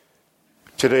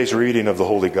Today's reading of the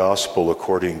Holy Gospel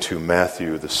according to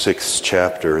Matthew, the 6th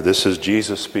chapter. This is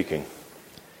Jesus speaking.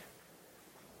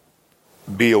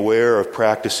 Be aware of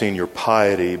practicing your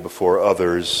piety before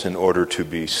others in order to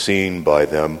be seen by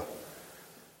them.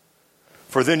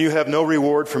 For then you have no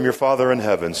reward from your Father in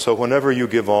heaven. So whenever you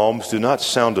give alms, do not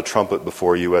sound a trumpet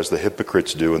before you as the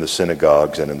hypocrites do in the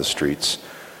synagogues and in the streets,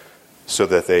 so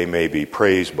that they may be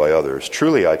praised by others.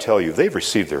 Truly, I tell you, they've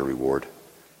received their reward.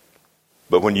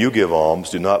 But when you give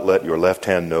alms, do not let your left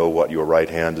hand know what your right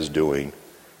hand is doing,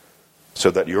 so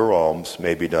that your alms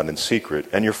may be done in secret,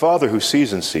 and your Father who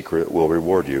sees in secret will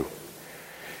reward you.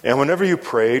 And whenever you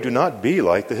pray, do not be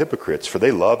like the hypocrites, for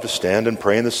they love to stand and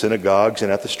pray in the synagogues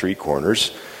and at the street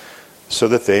corners, so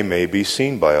that they may be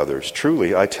seen by others.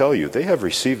 Truly, I tell you, they have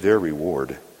received their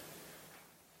reward.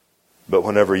 But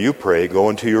whenever you pray, go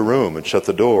into your room and shut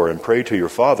the door and pray to your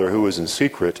Father who is in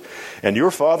secret, and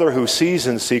your Father who sees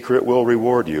in secret will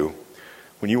reward you.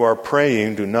 When you are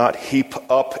praying, do not heap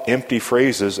up empty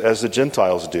phrases as the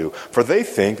Gentiles do, for they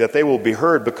think that they will be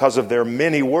heard because of their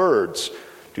many words.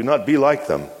 Do not be like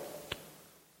them,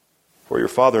 for your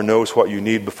Father knows what you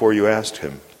need before you ask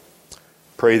Him.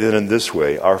 Pray then in this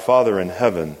way: Our Father in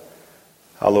heaven,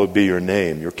 hallowed be your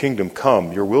name. Your kingdom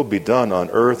come, your will be done on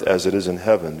earth as it is in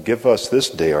heaven. Give us this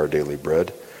day our daily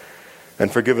bread.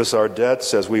 And forgive us our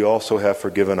debts as we also have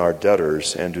forgiven our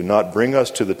debtors. And do not bring us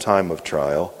to the time of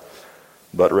trial,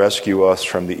 but rescue us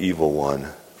from the evil one.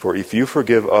 For if you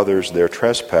forgive others their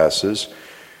trespasses,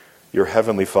 your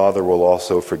heavenly Father will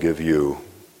also forgive you.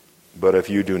 But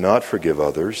if you do not forgive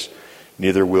others,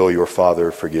 neither will your Father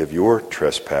forgive your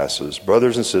trespasses.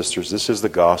 Brothers and sisters, this is the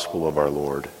gospel of our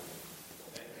Lord.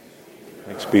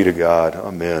 Thanks be to God.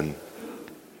 Amen.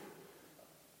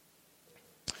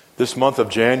 This month of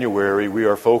January, we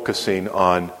are focusing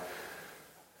on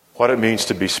what it means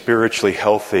to be spiritually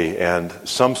healthy. And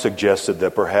some suggested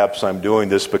that perhaps I'm doing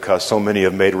this because so many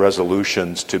have made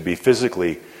resolutions to be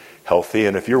physically healthy.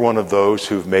 And if you're one of those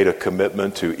who've made a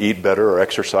commitment to eat better or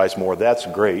exercise more, that's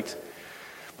great.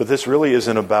 But this really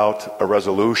isn't about a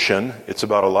resolution. It's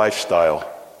about a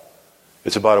lifestyle.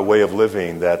 It's about a way of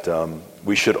living that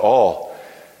we should all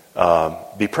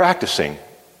be practicing,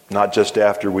 not just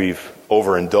after we've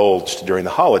overindulged during the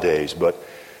holidays, but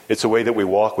it's a way that we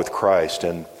walk with Christ.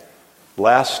 And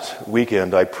last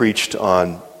weekend I preached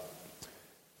on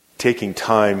taking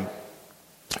time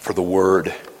for the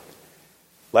Word.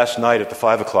 Last night at the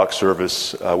 5 o'clock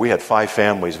service, we had 5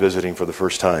 families visiting for the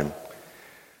first time.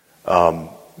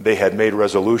 They had made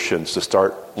resolutions to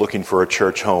start looking for a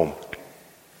church home.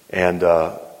 And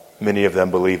many of them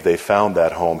believe they found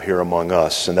that home here among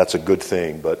us, and that's a good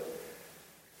thing. But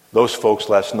those folks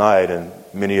last night, and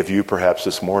many of you perhaps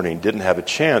this morning, didn't have a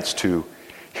chance to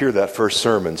hear that first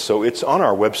sermon. So it's on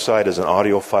our website as an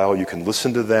audio file. You can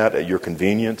listen to that at your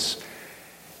convenience.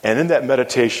 And in that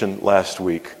meditation last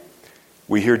week,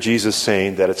 we hear Jesus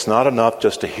saying that it's not enough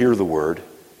just to hear the Word.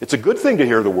 It's a good thing to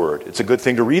hear the Word. It's a good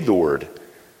thing to read the Word.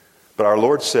 But our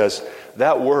Lord says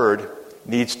that Word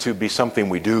needs to be something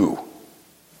we do.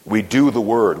 We do the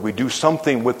Word. We do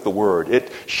something with the Word.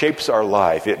 It shapes our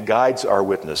life. It guides our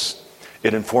witness.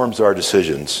 It informs our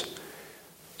decisions.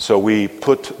 So we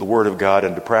put the Word of God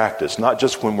into practice, not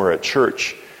just when we're at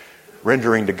church,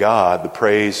 rendering to God the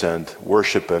praise and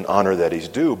worship and honor that He's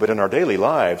due, but in our daily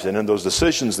lives and in those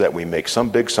decisions that we make,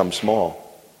 some big, some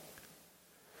small.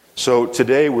 So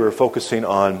today we're focusing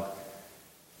on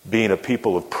being a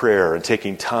people of prayer and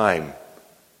taking time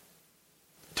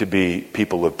to be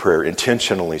people of prayer,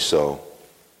 intentionally so.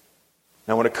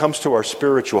 Now, when it comes to our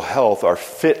spiritual health, our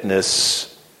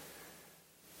fitness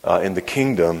in the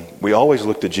kingdom, we always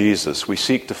look to Jesus. We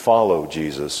seek to follow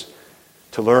Jesus,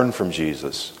 to learn from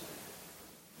Jesus.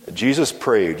 Jesus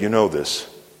prayed, you know this.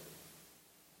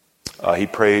 He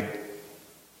prayed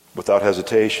without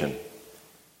hesitation.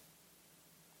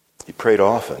 He prayed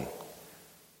often.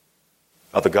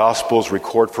 The Gospels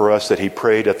record for us that he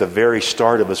prayed at the very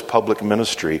start of his public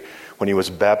ministry when he was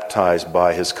baptized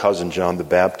by his cousin John the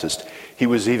Baptist. He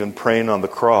was even praying on the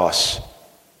cross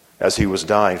as he was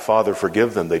dying, Father,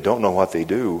 forgive them, they don't know what they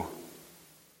do.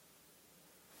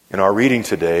 In our reading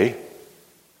today,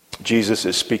 Jesus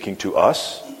is speaking to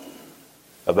us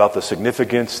about the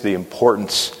significance, the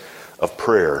importance of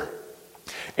prayer,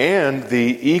 and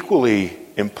the equally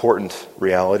important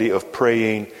reality of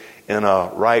praying in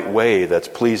a right way that's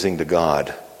pleasing to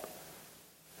God.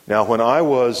 Now, when I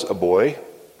was a boy,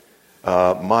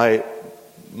 my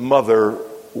mother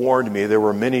warned me there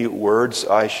were many words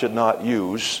I should not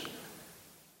use.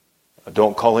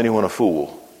 Don't call anyone a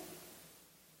fool.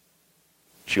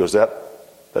 She goes,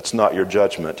 that's not your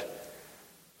judgment.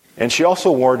 And she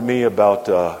also warned me about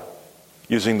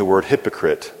using the word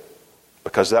hypocrite,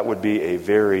 because that would be a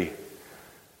very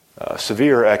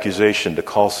severe accusation to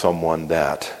call someone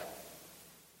that.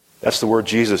 That's the word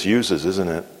Jesus uses, isn't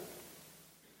it?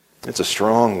 It's a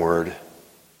strong word.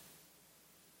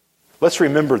 Let's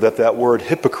remember that word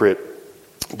hypocrite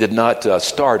did not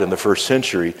start in the first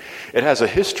century. It has a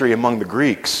history among the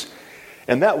Greeks.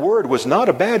 And that word was not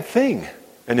a bad thing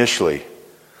initially.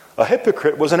 A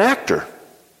hypocrite was an actor,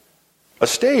 a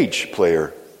stage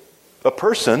player, a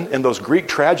person in those Greek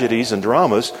tragedies and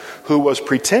dramas who was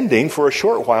pretending for a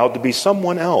short while to be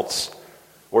someone else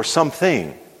or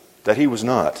something that he was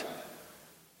not.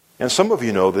 And some of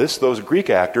you know this. Those Greek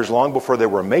actors, long before they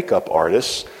were makeup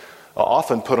artists,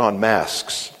 often put on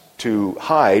masks to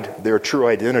hide their true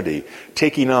identity,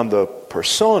 taking on the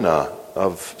persona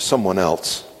of someone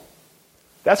else.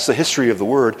 That's the history of the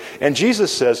word. And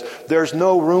Jesus says there's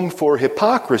no room for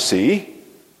hypocrisy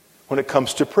when it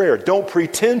comes to prayer. Don't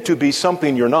pretend to be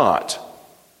something you're not.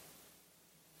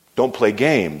 Don't play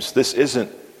games. This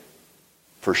isn't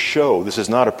for show. This is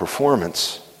not a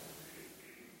performance.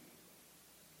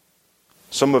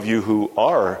 Some of you who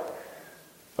are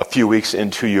a few weeks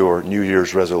into your New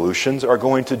Year's resolutions are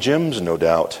going to gyms, no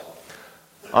doubt.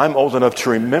 I'm old enough to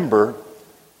remember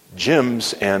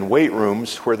gyms and weight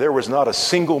rooms where there was not a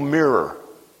single mirror.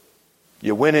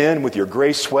 You went in with your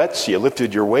gray sweats, you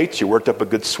lifted your weights, you worked up a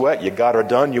good sweat, you got it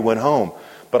done, you went home.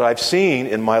 But I've seen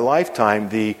in my lifetime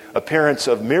the appearance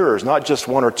of mirrors, not just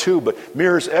one or two, but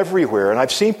mirrors everywhere. And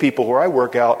I've seen people where I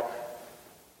work out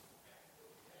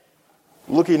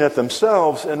looking at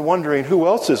themselves and wondering who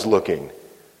else is looking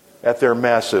at their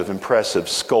massive, impressive,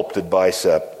 sculpted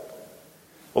bicep.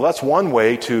 Well, that's one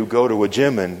way to go to a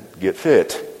gym and get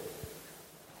fit.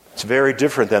 It's very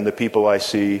different than the people I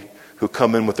see who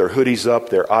come in with their hoodies up,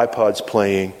 their iPods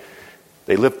playing.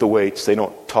 They lift the weights. They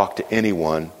don't talk to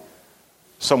anyone.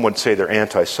 Some would say they're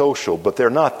antisocial, but they're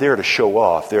not there to show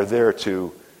off. They're there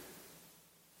to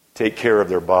take care of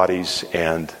their bodies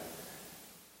and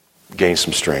gain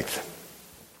some strength.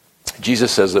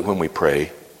 Jesus says that when we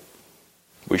pray,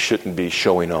 we shouldn't be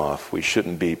showing off. We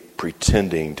shouldn't be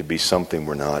pretending to be something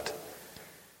we're not.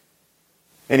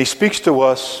 And he speaks to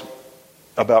us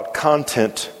about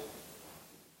content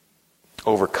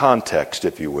over context,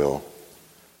 if you will.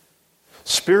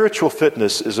 Spiritual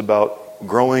fitness is about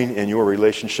growing in your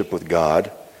relationship with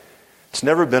God. It's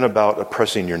never been about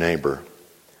oppressing your neighbor.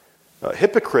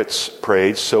 Hypocrites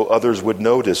prayed so others would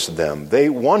notice them. They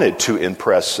wanted to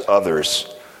impress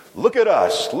others. Look at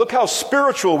us. Look how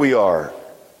spiritual we are.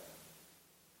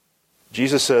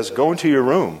 Jesus says, go into your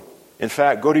room. In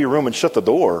fact, go to your room and shut the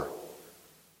door.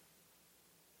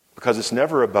 Because it's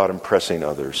never about impressing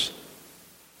others,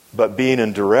 but being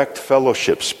in direct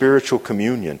fellowship, spiritual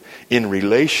communion, in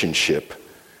relationship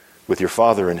with your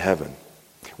Father in heaven.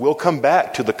 We'll come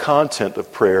back to the content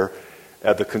of prayer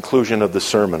at the conclusion of the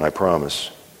sermon, I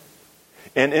promise.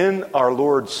 And in our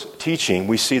Lord's teaching,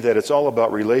 we see that it's all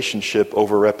about relationship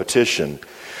over repetition.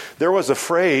 There was a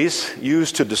phrase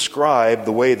used to describe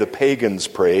the way the pagans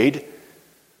prayed.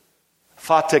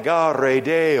 Fatigare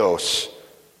Deos.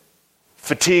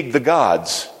 Fatigue the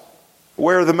gods.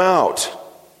 Wear them out.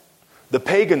 The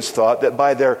pagans thought that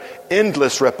by their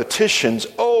endless repetitions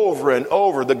over and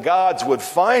over, the gods would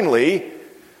finally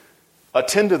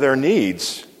attend to their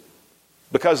needs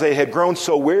because they had grown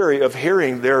so weary of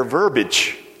hearing their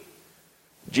verbiage.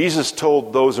 Jesus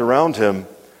told those around him,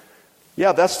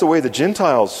 yeah, that's the way the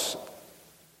Gentiles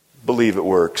believe it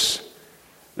works.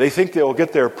 They think they'll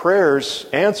get their prayers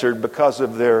answered because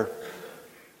of their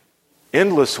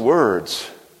endless words.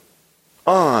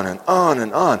 On and on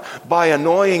and on. By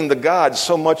annoying the gods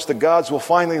so much the gods will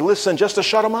finally listen just to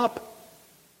shut them up.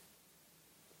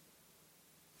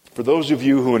 For those of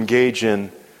you who engage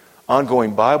in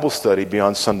ongoing Bible study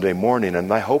beyond Sunday morning,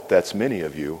 and I hope that's many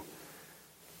of you,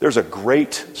 there's a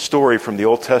great story from the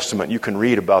Old Testament you can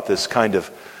read about this kind of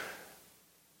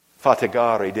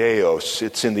fatigare Deos.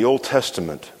 It's in the Old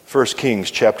Testament, 1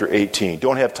 Kings chapter 18.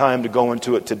 Don't have time to go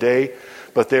into it today,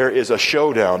 but there is a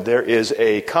showdown. There is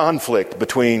a conflict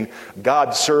between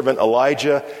God's servant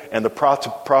Elijah and the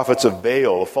prophets of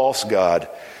Baal, a false god.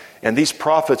 And these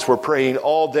prophets were praying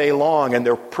all day long, and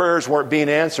their prayers weren't being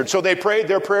answered. So they prayed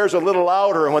their prayers a little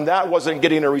louder, and when that wasn't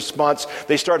getting a response,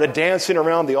 they started dancing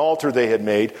around the altar they had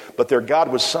made, but their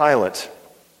God was silent.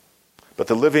 But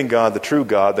the living God, the true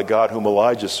God, the God whom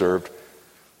Elijah served,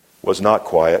 was not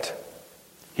quiet.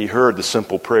 He heard the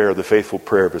simple prayer, the faithful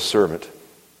prayer of his servant.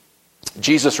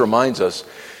 Jesus reminds us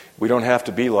we don't have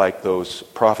to be like those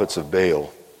prophets of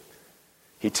Baal.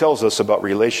 He tells us about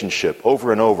relationship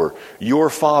over and over. Your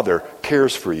Father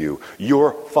cares for you.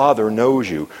 Your Father knows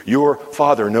you. Your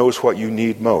Father knows what you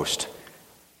need most.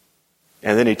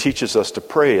 And then he teaches us to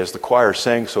pray, as the choir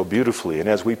sang so beautifully. And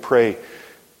as we pray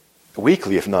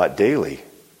weekly, if not daily,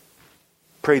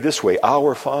 pray this way: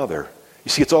 Our Father. You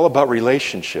see, it's all about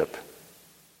relationship.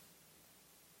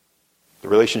 The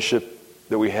relationship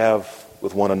that we have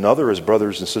with one another as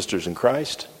brothers and sisters in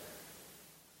Christ,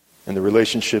 and the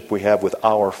relationship we have with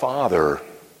our Father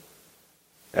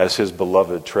as his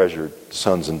beloved, treasured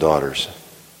sons and daughters.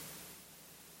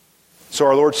 So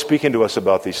our Lord's speaking to us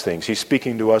about these things. He's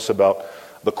speaking to us about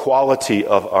the quality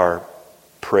of our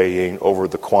praying over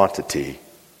the quantity.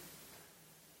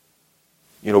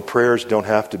 You know, prayers don't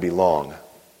have to be long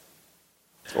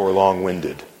or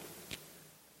long-winded.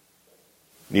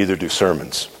 Neither do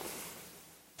sermons.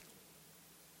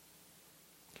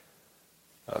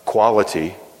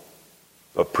 Quality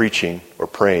of preaching or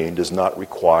praying does not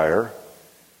require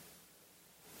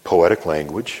poetic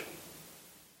language.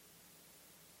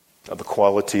 The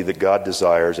quality that God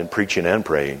desires in preaching and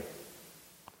praying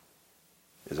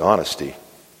is honesty,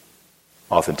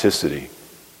 authenticity.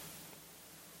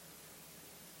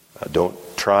 Don't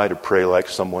try to pray like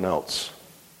someone else.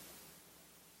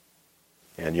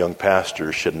 And young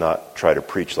pastors should not try to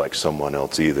preach like someone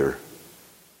else either.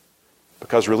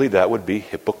 Because really that would be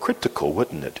hypocritical,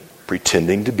 wouldn't it?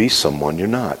 Pretending to be someone you're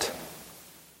not.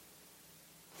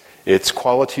 It's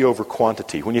quality over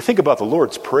quantity. When you think about the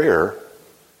Lord's Prayer,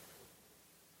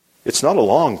 it's not a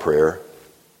long prayer.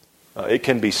 It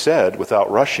can be said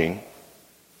without rushing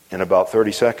in about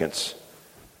 30 seconds.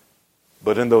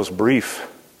 But in those brief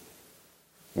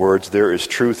words, there is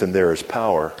truth and there is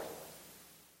power.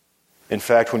 In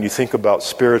fact, when you think about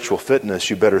spiritual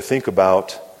fitness, you better think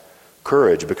about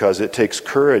courage, because it takes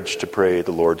courage to pray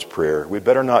the Lord's Prayer. We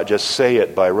better not just say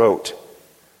it by rote.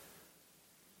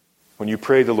 When you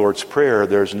pray the Lord's Prayer,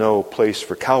 there's no place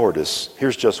for cowardice.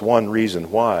 Here's just one reason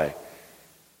why.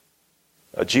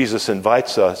 Jesus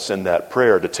invites us in that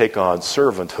prayer to take on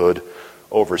servanthood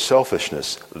over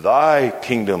selfishness. Thy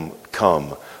kingdom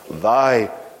come,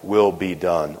 thy will be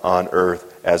done on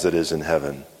earth as it is in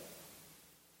heaven.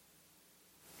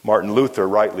 Martin Luther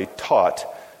rightly taught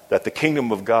that the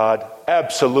kingdom of God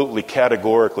absolutely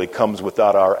categorically comes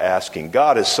without our asking.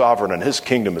 God is sovereign and his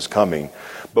kingdom is coming.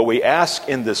 But we ask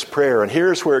in this prayer, and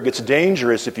here's where it gets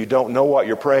dangerous if you don't know what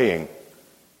you're praying.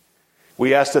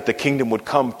 We ask that the kingdom would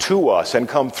come to us and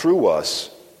come through us.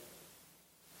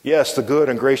 Yes, the good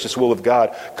and gracious will of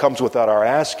God comes without our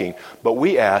asking, but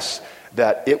we ask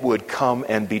that it would come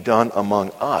and be done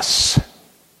among us.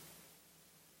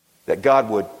 That God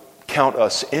would count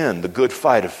us in the good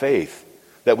fight of faith.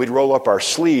 That we'd roll up our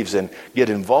sleeves and get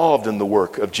involved in the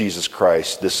work of Jesus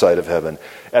Christ this side of heaven.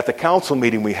 At the council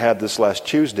meeting we had this last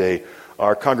Tuesday,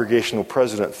 our congregational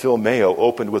president, Phil Mayo,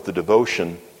 opened with a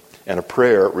devotion and a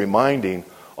prayer reminding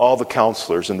all the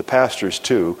counselors and the pastors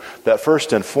too that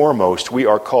first and foremost we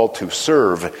are called to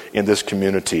serve in this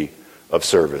community of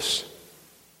service.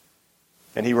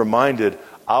 And he reminded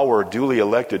our duly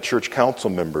elected church council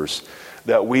members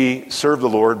that we serve the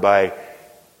Lord by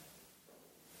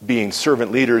being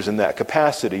servant leaders in that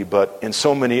capacity, but in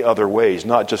so many other ways,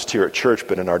 not just here at church,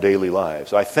 but in our daily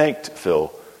lives. I thanked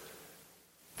Phil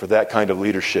for that kind of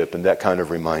leadership and that kind of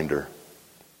reminder.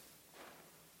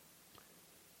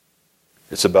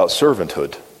 It's about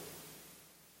servanthood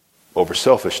over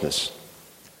selfishness.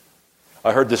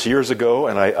 I heard this years ago,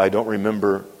 and I don't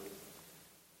remember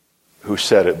who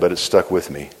said it, but it stuck with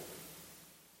me.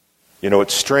 You know,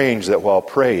 it's strange that while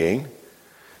praying,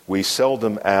 we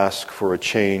seldom ask for a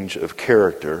change of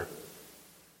character,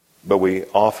 but we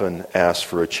often ask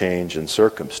for a change in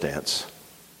circumstance.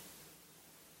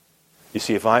 You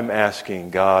see, if I'm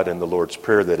asking God in the Lord's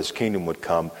Prayer that his kingdom would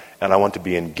come, and I want to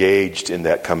be engaged in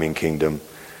that coming kingdom,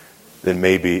 then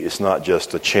maybe it's not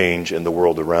just a change in the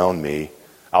world around me.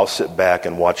 I'll sit back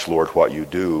and watch, Lord, what you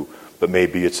do, but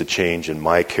maybe it's a change in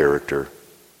my character,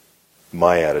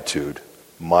 my attitude,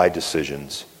 my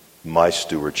decisions, my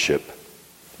stewardship,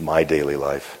 my daily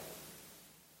life.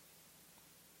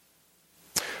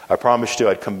 I promised you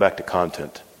I'd come back to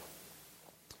content.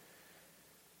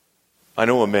 I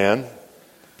know a man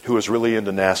who is really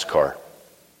into NASCAR.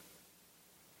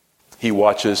 He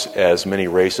watches as many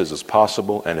races as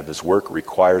possible, and if his work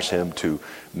requires him to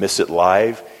miss it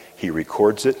live, he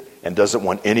records it and doesn't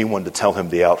want anyone to tell him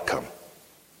the outcome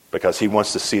because he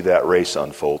wants to see that race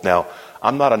unfold. Now,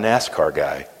 I'm not a NASCAR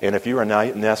guy, and if you're a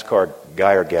NASCAR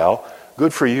guy or gal,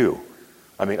 good for you.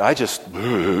 I mean,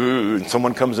 and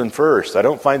someone comes in first. I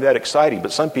don't find that exciting,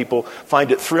 but some people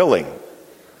find it thrilling.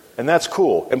 And that's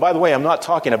cool. And by the way, I'm not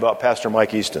talking about Pastor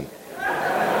Mike Easton.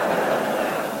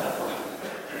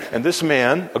 And this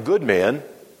man, a good man,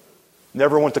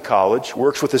 never went to college,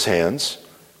 works with his hands,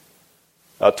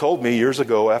 told me years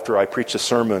ago after I preached a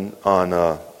sermon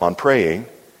on praying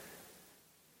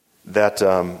that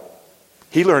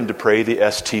he learned to pray the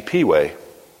STP way.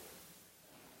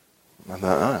 I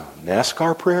thought,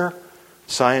 NASCAR prayer?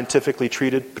 Scientifically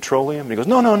treated petroleum? And he goes,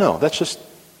 no, that's just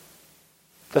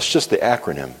the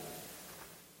acronym. And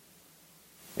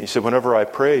he said, whenever I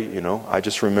pray, I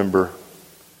just remember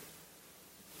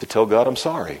to tell God I'm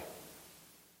sorry.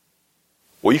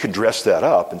 Well, you can dress that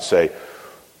up and say,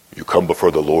 you come before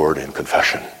the Lord in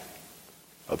confession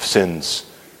of sins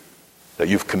that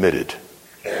you've committed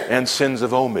and sins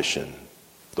of omission,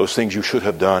 those things you should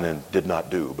have done and did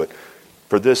not do. But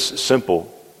for this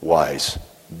simple, wise,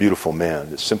 beautiful man,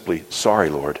 it's simply, sorry,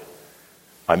 Lord,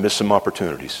 I missed some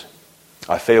opportunities.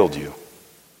 I failed you.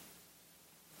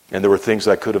 And there were things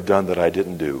I could have done that I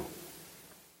didn't do.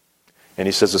 And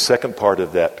he says the second part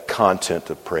of that content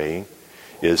of praying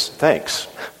is thanks.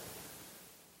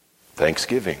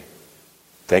 Thanksgiving.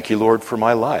 Thank you, Lord, for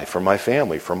my life, for my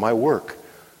family, for my work,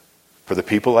 for the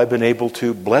people I've been able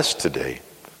to bless today,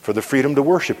 for the freedom to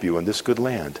worship you in this good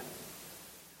land.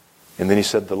 And then he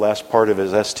said the last part of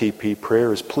his STP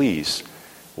prayer is please.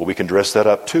 Well, we can dress that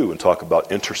up too and talk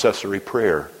about intercessory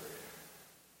prayer.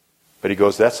 But he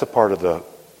goes, that's the part of the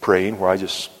praying where I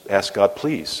just ask God,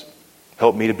 please,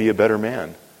 help me to be a better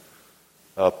man.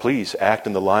 Please act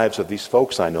in the lives of these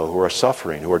folks I know who are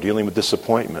suffering, who are dealing with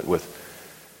disappointment, with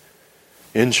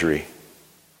injury.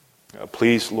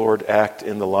 Please, Lord, act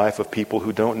in the life of people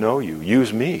who don't know you.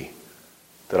 Use me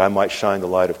that I might shine the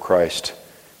light of Christ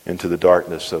into the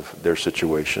darkness of their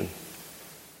situation.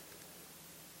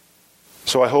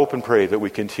 So I hope and pray that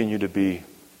we continue to be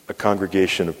a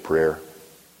congregation of prayer.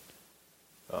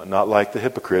 Not like the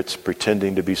hypocrites,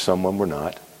 pretending to be someone we're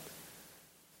not,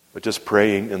 but just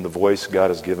praying in the voice God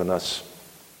has given us,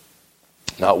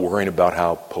 not worrying about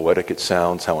how poetic it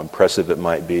sounds, how impressive it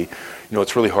might be.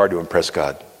 It's really hard to impress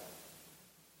God.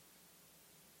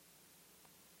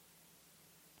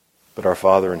 But our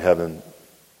Father in heaven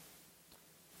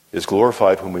is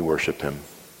glorified when we worship Him.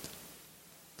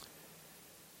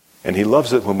 And He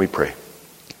loves it when we pray.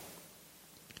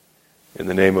 In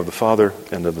the name of the Father,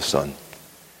 and of the Son,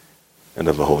 and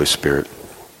of the Holy Spirit.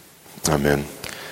 Amen.